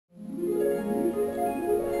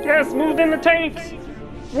Yes, moved in the tanks.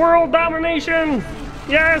 World domination.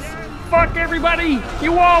 Yes, fuck everybody.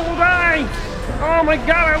 You all will die. Oh my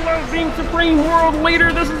god, I love being supreme world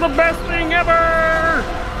leader. This is the best thing ever.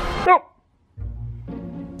 Oh.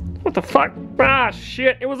 What the fuck? Ah,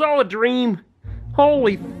 shit. It was all a dream.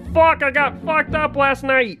 Holy fuck, I got fucked up last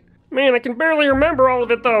night. Man, I can barely remember all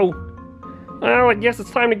of it though. Well, I guess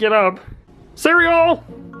it's time to get up. Cereal!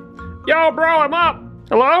 Yo, bro, I'm up.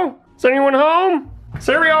 Hello? Is anyone home?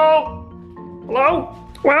 Cereal! Hello?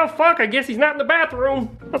 Well, fuck, I guess he's not in the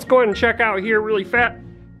bathroom. Let's go ahead and check out here really fast.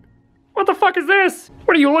 What the fuck is this?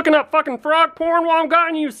 What are you looking up fucking frog porn while I'm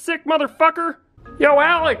gone, you sick motherfucker? Yo,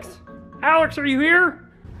 Alex! Alex, are you here?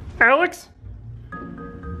 Alex?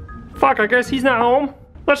 Fuck, I guess he's not home.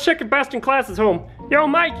 Let's check if Best in Class is home. Yo,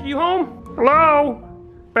 Mike, are you home? Hello?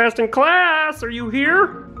 Best in Class, are you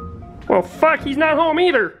here? Well, fuck, he's not home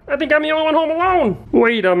either. I think I'm the only one home alone.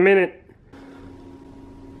 Wait a minute.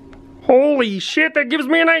 Holy shit, that gives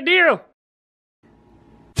me an idea.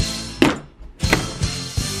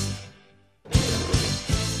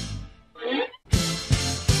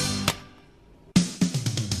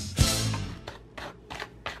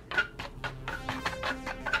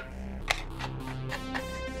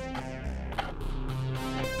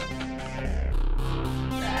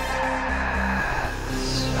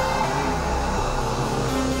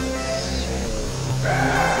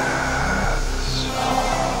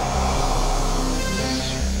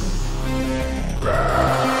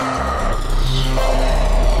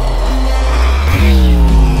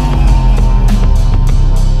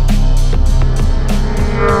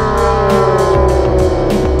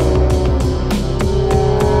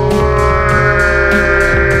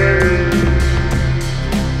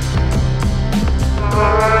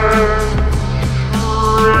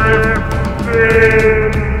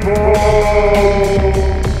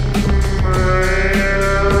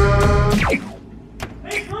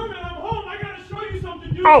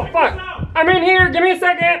 Oh, fuck! I'm in here! Give me a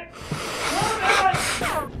second!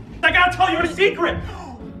 I gotta tell you a secret!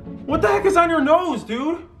 What the heck is on your nose,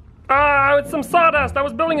 dude? It's some sawdust. I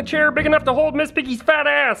was building a chair big enough to hold Miss Piggy's fat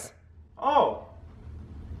ass. Oh.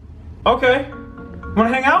 Okay. Wanna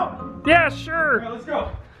hang out? Yeah, sure. Alright, let's go.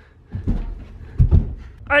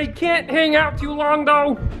 I can't hang out too long,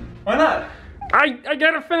 though. Why not? I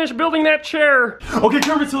gotta finish building that chair. Okay,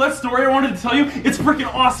 Kermit, so that story I wanted to tell you, it's freaking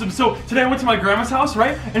awesome. So today I went to my grandma's house,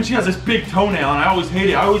 right? And she has this big toenail, and I always hate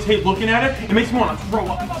it. I always hate looking at it. It makes me want to throw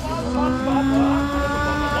up.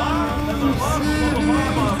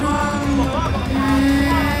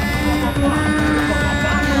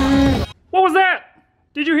 What was that?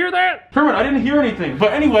 Did you hear that? Kermit, I didn't hear anything.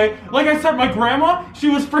 But anyway, like I said, my grandma, she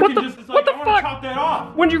was freaking just like, what the I want to fuck? chop that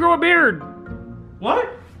off. When'd you grow a beard?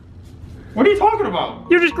 What? What are you talking about?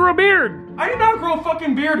 You just grew a beard. I did not grow a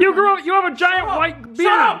fucking beard. You have a giant white beard.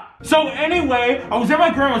 Shut up! So anyway, I was at my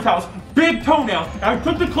grandma's house, big toenail, and I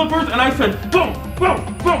took the clippers and I said, boom, boom,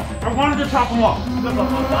 boom. I wanted to chop them off.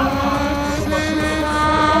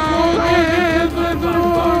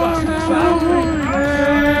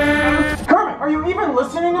 Kermit, are you even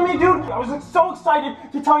listening to me, dude? I was so excited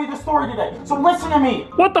to tell you this story today, so listen to me.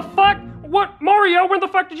 What the fuck? What, Mario, where the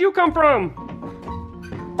fuck did you come from?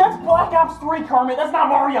 That's Black Ops 3, Kermit. That's not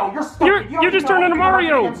Mario. You're stupid. You just turned into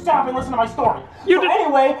Mario. Stop and listen to my story.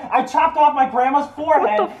 Anyway, I chopped off my grandma's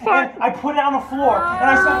forehead What the fuck? and I put it on the floor and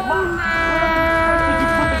I said, Mom,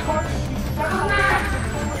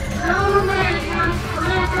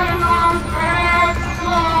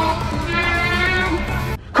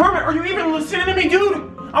 Kermit, are you even listening to me, dude?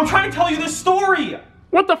 I'm trying to tell you this story.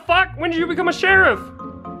 What the fuck? When did you become a sheriff?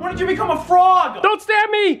 When did you become a frog? Don't stab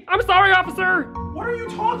me! I'm sorry, officer! What are you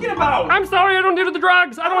talking about? I'm sorry, I don't do the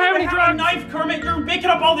drugs. I don't have any drugs. A knife, Kermit. You're making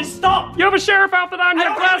up all this stuff. You have a sheriff outfit on. You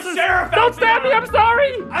have glasses. Don't stab me. I'm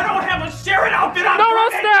sorry. I don't have a sheriff outfit on. No,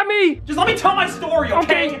 don't stab me. Just let me tell my story,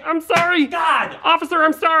 okay? Okay, I'm sorry. God. Officer,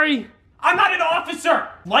 I'm sorry. I'm not an officer.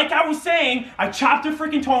 Like I was saying, I chopped her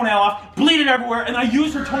freaking toenail off, bleeding everywhere, and I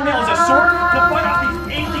used her toenail as a sword to fight off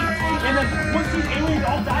these aliens. And then once these aliens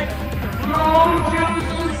all died,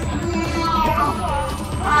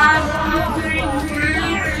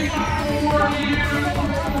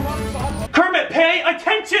 Kermit, pay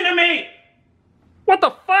attention to me! What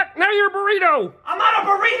the fuck? Now you're a burrito! I'm not a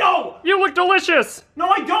burrito! You look delicious! No,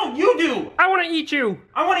 I don't. You do. I want to eat you.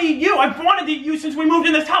 I want to eat you. I've wanted to eat you since we moved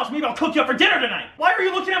in this house. Maybe I'll cook you up for dinner tonight. Why are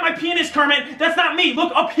you looking at my penis, Kermit? That's not me.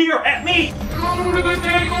 Look up here at me.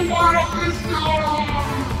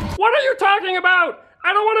 What are you talking about?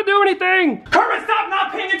 I don't want to do anything! Kermit, stop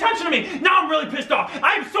not paying attention to me! Now I'm really pissed off!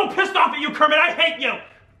 I am so pissed off at you, Kermit! I hate you!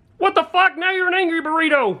 What the fuck? Now you're an angry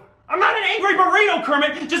burrito! I'm not an angry burrito,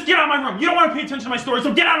 Kermit. Just get out of my room. You don't want to pay attention to my story,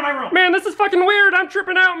 so get out of my room. Man, this is fucking weird. I'm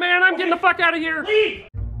tripping out, man. I'm getting the fuck out of here. Leave.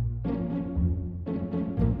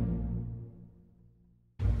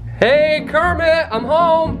 Hey, Kermit, I'm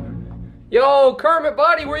home. Yo, Kermit,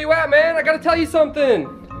 buddy, where you at, man? I gotta tell you something.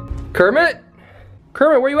 Kermit?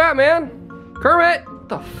 Kermit, where you at, man? Kermit? What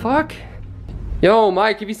the fuck? Yo,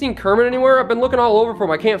 Mike, have you seen Kermit anywhere? I've been looking all over for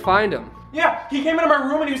him. I can't find him. Yeah, he came into my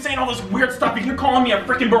room and he was saying all this weird stuff. He kept calling me a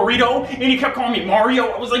freaking burrito, and he kept calling me Mario.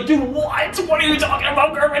 I was like, dude, what? What are you talking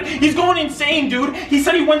about, Kermit? He's going insane, dude. He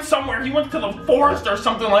said he went somewhere. He went to the forest or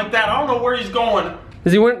something like that. I don't know where he's going.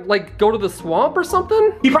 Does he went, like, go to the swamp or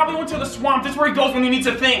something? He probably went to the swamp. That's where he goes when he needs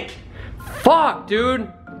to think. Fuck, dude.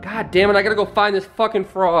 God damn it, I gotta go find this fucking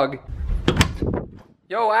frog.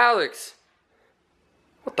 Yo, Alex.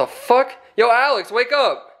 What the fuck? Yo, Alex, wake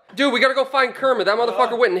up. Dude, we gotta go find Kermit. That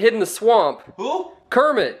motherfucker went and hid in the swamp. Who?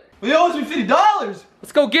 Kermit. Well, he owes me $50.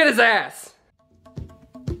 Let's go get his ass.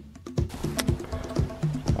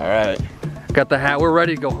 Alright. Got the hat. We're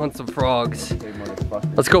ready to go hunt some frogs.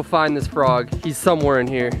 Let's go find this frog. He's somewhere in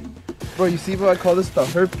here. Bro, you see, bro, I call this the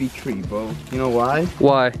herpy tree, bro. You know why?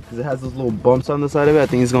 Why? Because it has those little bumps on the side of it. I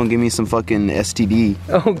think he's gonna give me some fucking STD.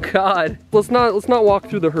 Oh God. Let's not walk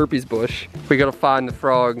through the herpes bush. We gotta find the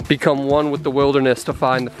frog. Become one with the wilderness to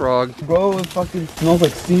find the frog. Bro, it fucking smells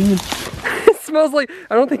like semen. It smells like,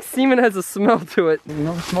 I don't think semen has a smell to it. You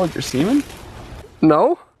never smelled your semen?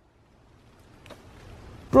 No?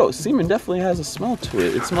 Bro, semen definitely has a smell to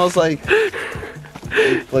it. It smells like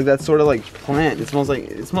that sort of like plant. It smells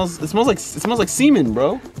like semen,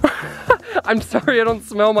 bro. I'm sorry, I don't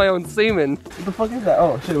smell my own semen. What the fuck is that?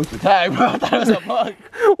 Oh shit, it was your tag, bro. I thought it was a bug.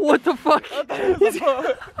 What the fuck? I thought it was a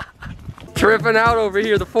bug. Tripping out over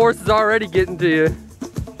here. The force is already getting to you.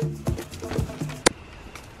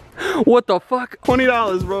 What the fuck?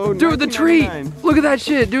 $20, bro. Dude, the tree. Look at that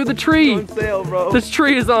shit, dude, the tree. It's on sale, bro. This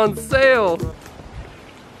tree is on sale.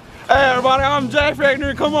 Hey everybody, I'm Jack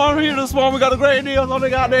Factory. Come on here this morning. We got a great deal on the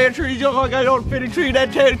goddamn trees. You got the 50 tree,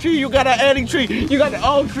 that 10 tree, you got an Eddie tree, you got the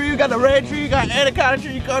oak tree, you got the red tree, you got any kind of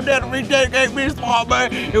tree. You come down to reach that gate, me small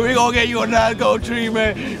man, and we gonna get you a nice gold tree,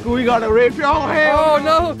 man. We got a red tree. Oh hell! Oh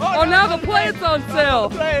no! Oh, now the plant's on sale.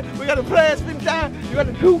 We got a plant spin time. You got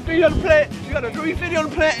a 250 on the plant. You got a 350 on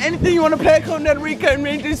the plant. Anything you want to plant, come down to reach and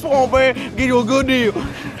reach this swamp, man. Get you a good deal.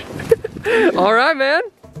 All right, man.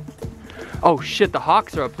 Oh shit, the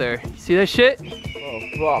hawks are up there. You see that shit? Oh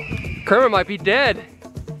fuck. Kermit might be dead.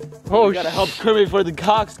 Oh we gotta help Kermit before the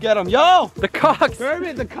cocks get him. Yo! The cocks!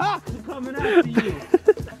 Kermit, the cocks are coming after you.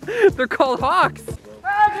 They're called hawks.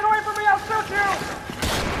 Ah, get away from me, I'll shoot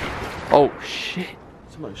you! Oh shit.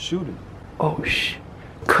 Somebody's shooting. Oh shit.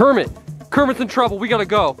 Kermit! Kermit's in trouble, we gotta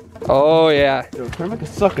go. Oh yeah. Yo, Kermit can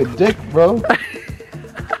suck a dick, bro.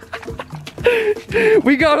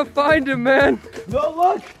 We gotta find him, man. No,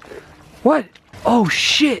 look! What? Oh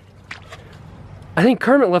shit. I think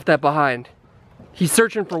Kermit left that behind. He's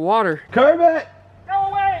searching for water. Kermit! Go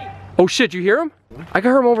away! Oh shit, you hear him? I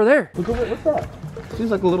can hear him over there. Look over, what's that?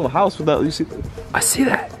 Seems like a little house without, you see? I see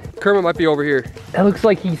that. Kermit might be over here. It looks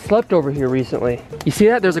like he slept over here recently. You see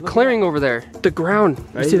that? There's a clearing over there. The ground. You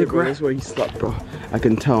Right see here, the bro. ground? That's where he slept, bro. I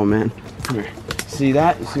can tell, man. Come here. See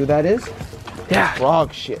that? You see what that is? Yeah.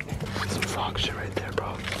 Frog shit. Some frog shit right there,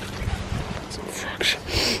 bro. Some frog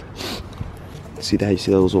shit. See that? You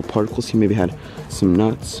see those little particles? He maybe had some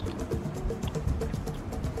nuts.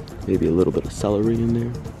 Maybe a little bit of celery in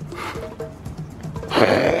there.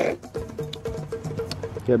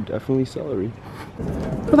 Yeah, definitely celery.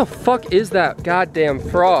 Where the fuck is that goddamn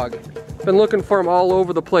frog? Been looking for him all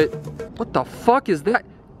over the place. What the fuck is that?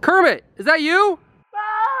 Kermit, is that you?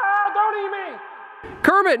 Ah, don't eat me!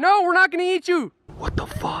 Kermit, no, we're not gonna eat you. What the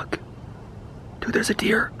fuck? Dude, there's a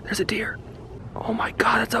deer. There's a deer. Oh my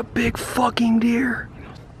god, that's a big fucking deer.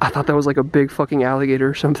 I thought that was like a big fucking alligator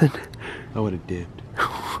or something. I would have dipped.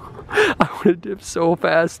 I would have dipped so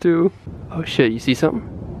fast too. Oh shit, you see something?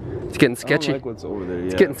 It's getting sketchy. I don't like what's over there.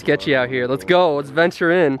 It's getting sketchy out here. Let's go. Let's venture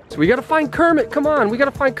in. So we gotta find Kermit. Come on, we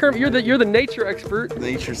gotta find Kermit. You're the nature expert.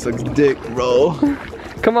 Nature sucks dick, bro.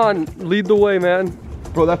 Come on, lead the way, man.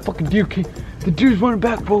 Bro, that fucking deer the deer's running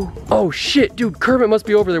back, bro. Oh shit, dude, Kermit must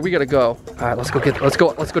be over there. We gotta go. All right, let's go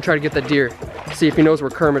try to get that deer. See if he knows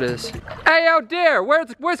where Kermit is. Hey, out there,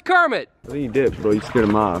 where's Kermit? I think he dipped, bro. You scared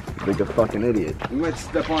him off. Like a fucking idiot. You might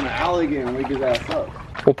step on an alligator and wake his ass up.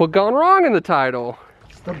 We'll put "Gone Wrong" in the title.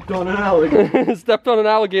 Stepped on an alligator. Stepped on an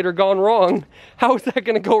alligator, gone wrong. How is that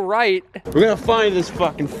gonna go right? We're gonna find this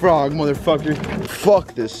fucking frog, motherfucker.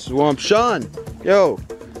 Fuck this swamp. Sean, yo,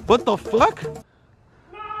 what the fuck?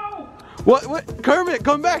 No! What? Kermit,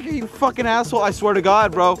 come back here, you fucking asshole. I swear to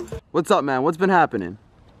God, bro. What's up, man? What's been happening?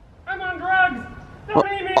 Don't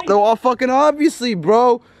eat me. Oh, fucking obviously,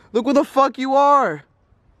 bro. Look where the fuck you are.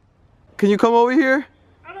 Can you come over here?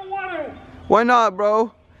 I don't want to. Why not,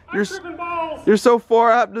 bro? I'm tripping balls. You're so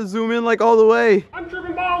far. I have to zoom in like all the way. I'm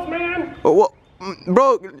tripping balls, man. Oh, well,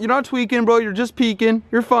 bro, you're not tweaking, bro. You're just peeking.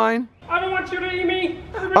 You're fine. I don't want you to eat me.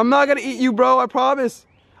 I'm not gonna eat you, bro. I promise.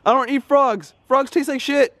 I don't eat frogs. Frogs taste like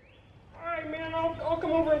shit. All right, man. I'll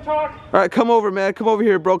come over and talk. All right, come over, man. Come over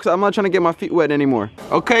here, bro, because I'm not trying to get my feet wet anymore.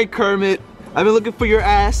 Okay, Kermit. I've been looking for your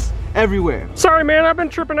ass everywhere. Sorry, man. I've been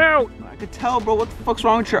tripping out. I could tell, bro. What the fuck's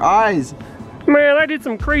wrong with your eyes? Man, I did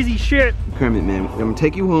some crazy shit. Kermit, man, I'm gonna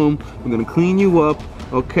take you home. I'm gonna clean you up,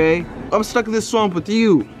 okay? I'm stuck in this swamp with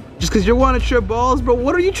you. Just because you want to trip balls, bro.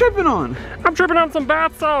 What are you tripping on? I'm tripping on some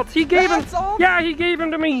bath salts. He gave Bath salts? Yeah, he gave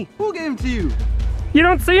him to me. Who gave him to you? You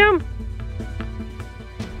don't see him?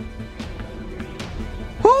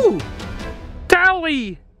 Who?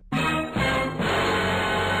 Towelie.